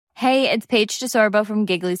Hey, it's Paige DeSorbo from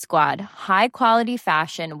Giggly Squad. High quality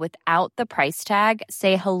fashion without the price tag.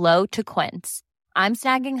 Say hello to Quince. I'm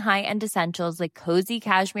snagging high-end essentials like cozy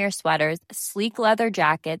cashmere sweaters, sleek leather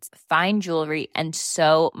jackets, fine jewelry, and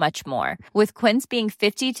so much more. With Quince being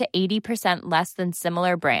 50 to 80% less than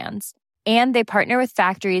similar brands. And they partner with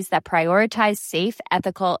factories that prioritize safe,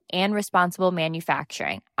 ethical, and responsible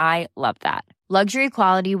manufacturing. I love that. Luxury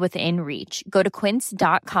quality within reach. Go to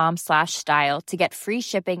quince.com/style to get free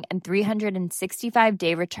shipping and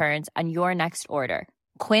 365-day returns on your next order.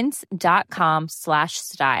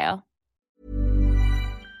 Quince.com/style.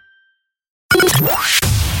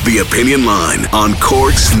 The Opinion Line on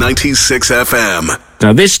Cork's 96 FM.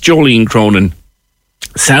 Now, this Jolene Cronin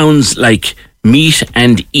sounds like meet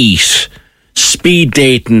and eat, speed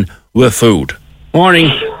dating with food. Morning.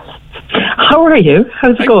 How are you?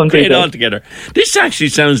 How's it going, Great altogether. This actually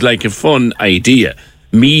sounds like a fun idea.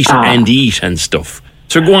 Meet and eat and stuff.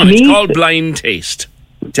 So go on, it's called Blind Taste.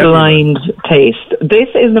 Blind Taste. This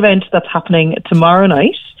is an event that's happening tomorrow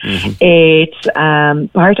night. Mm-hmm. It's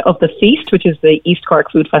part of the Feast, which is the East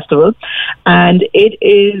Cork Food Festival. And it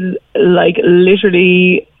is like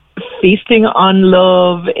literally feasting on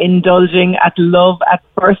love, indulging at love at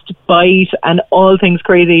first bite, and all things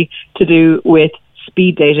crazy to do with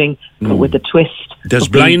speed dating, but with a twist. There's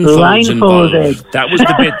blindfolds involved. That was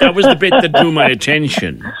the bit that drew my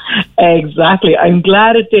attention. Exactly. I'm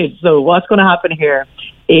glad it did. So what's going to happen here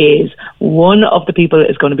is one of the people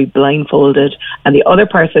is going to be blindfolded and the other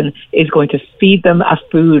person is going to feed them a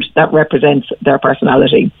food that represents their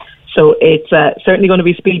personality. So it's certainly going to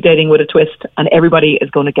be speed dating with a twist, and everybody is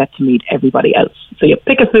going to get to meet everybody else. So you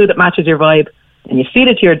pick a food that matches your vibe and you feed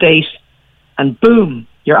it to your date, and boom,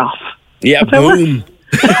 you're off. Yeah, boom.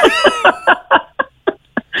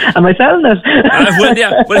 Am I selling it? Well,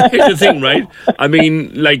 yeah. Well, here's the thing, right? I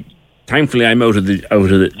mean, like, thankfully, I'm out of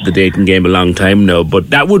the dating game a long time now.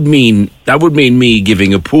 But that would mean me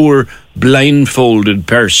giving a poor blindfolded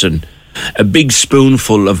person a big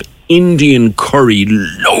spoonful of Indian curry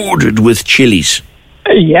loaded with chilies.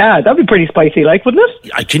 Yeah, that'd be pretty spicy, like, wouldn't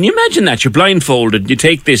it? Can you imagine that? You're blindfolded. You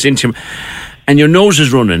take this into, and your nose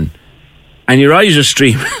is running, and your eyes are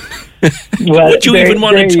streaming. Well, would you even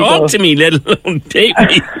want to talk to me, let alone date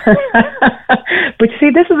me? But see,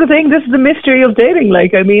 this is the thing. This is the mystery of dating.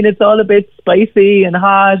 Like, I mean, it's all a bit spicy and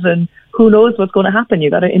hot, and who knows what's going to happen. You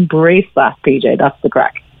got to embrace that, PJ. That's the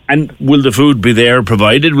crack. And will the food be there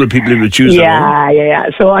provided? Will people be able to choose? Yeah.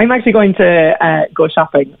 So I'm actually going to go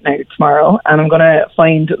shopping now tomorrow, and I'm going to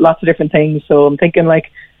find lots of different things. So I'm thinking,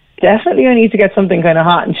 like, definitely I need to get something kind of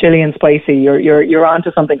hot and chilly and spicy. You're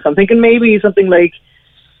onto something. So I'm thinking maybe something like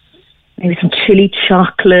maybe some chili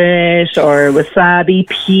chocolate or wasabi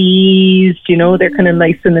peas. You know, they're kind of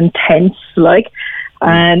nice and intense, like.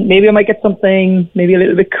 And maybe I might get something maybe a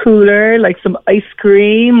little bit cooler, like some ice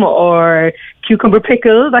cream or cucumber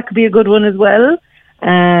pickle. That could be a good one as well.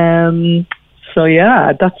 So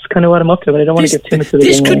yeah, that's kind of what I'm up to, but I don't want to get too much of the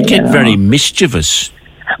This could get very mischievous.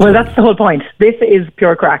 Well, that's the whole point. This is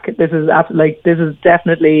pure crack. This is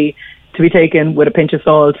definitely to be taken with a pinch of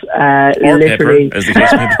salt, or literally, pepper, as the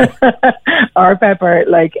case may be. Or pepper.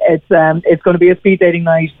 Like it's going to be a speed dating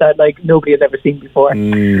night that like nobody has ever seen before.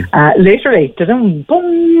 Literally,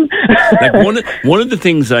 boom. Like one of the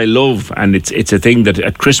things I love, and it's a thing that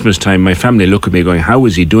at Christmas time my family look at me going, "How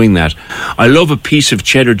is he doing that?" I love a piece of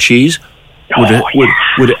cheddar cheese. With a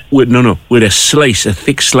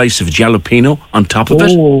thick slice of jalapeno on top of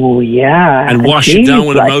it. Oh yeah, and wash it down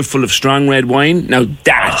with a mouthful of strong red wine. Now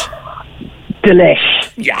that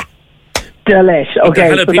delish. Yeah, delish. Okay,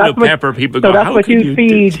 the jalapeno pepper. People go. So that's what you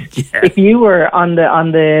feed if you were on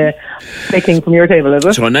the picking from your table, is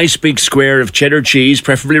it? So a nice big square of cheddar cheese,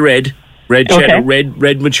 preferably red cheddar,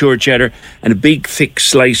 red mature cheddar, and a big thick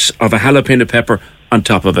slice of a jalapeno pepper on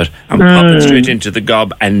top of it, and pop it straight into the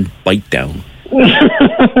gob and bite down.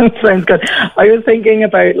 Sounds good. I was thinking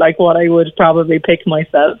about like what I would probably pick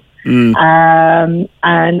myself. And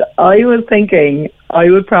I was thinking I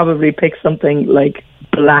would probably pick something like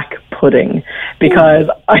black pudding, because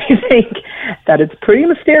I think that it's pretty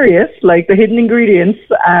mysterious, like the hidden ingredients.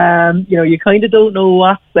 You kind of don't know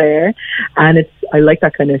what's there, and I like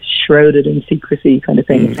that kind of shrouded in secrecy kind of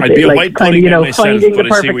thing. I'd be a like, white pudding kind of, myself, finding but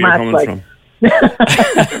the I see where you're coming from. Yeah,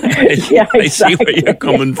 exactly. I see where you're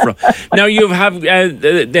coming from. Now you've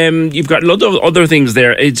got a lot of other things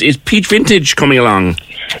there. Is Peach Vintage coming along?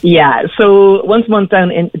 Yeah, so once a month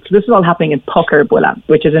this is all happening in Pucker Bulla,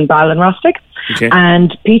 which is in Ballinrostic. Okay.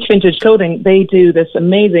 And Peach Vintage Clothing, they do this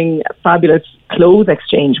amazing, fabulous clothes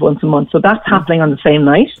exchange once a month. So that's happening on the same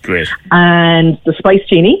night. Great. And the Spice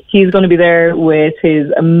Genie, he's going to be there with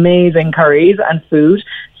his amazing curries and food.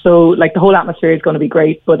 So, like, the whole atmosphere is going to be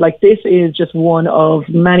great. But, like, this is just one of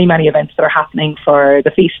many, many events that are happening for the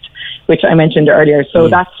feast, which I mentioned earlier. So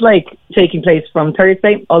that's, like, taking place from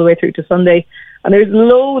Thursday all the way through to Sunday. And there's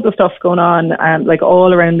loads of stuff going on, like,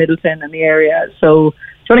 all around Middleton and the area. So, do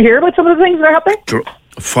you want to hear about some of the things that are happening?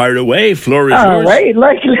 Fire away, floor is all yours. Right,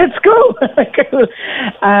 like, let's go. Cool.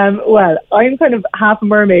 Well, I'm kind of half a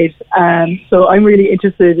mermaid, so I'm really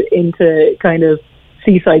interested into kind of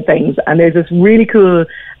seaside things. And there's this really cool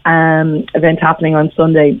event happening on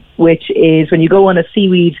Sunday, which is when you go on a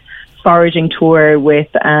seaweed foraging tour with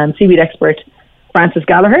seaweed expert Francis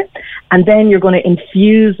Gallagher, and then you're going to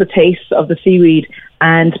infuse the taste of the seaweed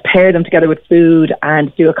and pair them together with food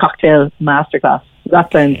and do a cocktail masterclass.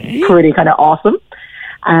 That sounds pretty kind of awesome.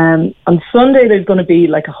 On Sunday, there's going to be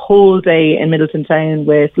like a whole day in Middleton Town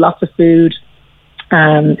with lots of food.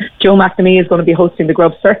 Joe McNamee is going to be hosting the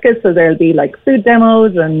Grub Circus, so there'll be like food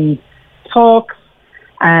demos and talks.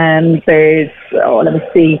 And there's, let me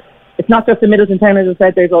see, it's not just in Middleton Town, as I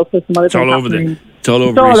said, there's also some other things happening. It's all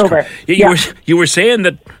over. It's all over. You were saying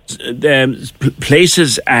that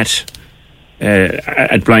places at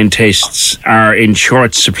Blind Tastes are in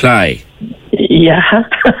short supply. Yeah.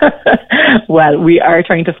 Well, we are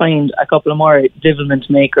trying to find a couple of more divilment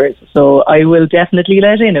makers, so I will definitely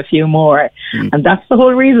let in a few more. And that's the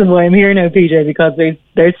whole reason why I'm here now, PJ, because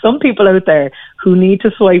there's some people out there who need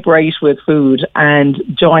to swipe right with food and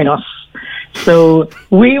join us. So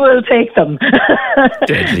we will take them.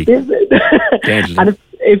 Deadly. Deadly. And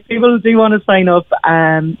if people do want to sign up,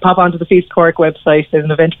 pop onto the Feast Cork website. There's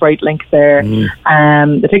an Eventbrite link there.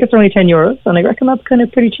 The tickets are only €10, and I reckon that's kind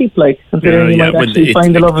of pretty cheap, like, considering you might actually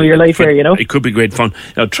find the love of your life here, you know? It could be great fun.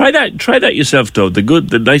 Now, try that yourself, though.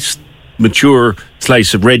 The nice, mature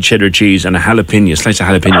slice of red cheddar cheese and a slice of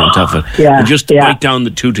jalapeno on top of it. Yeah, and just bite down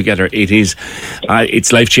the two together. It's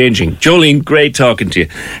life-changing. Jolene, great talking to you.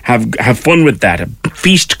 Have fun with that.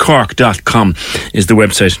 Feastcork.com is the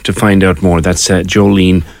website to find out more. That's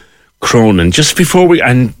Jolene Cronin. Just before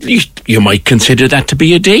you might consider that to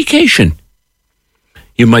be a daycation.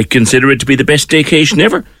 You might consider it to be the best daycation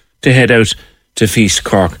ever to head out to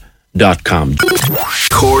feastcork.com.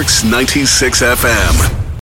 Cork's 96 FM.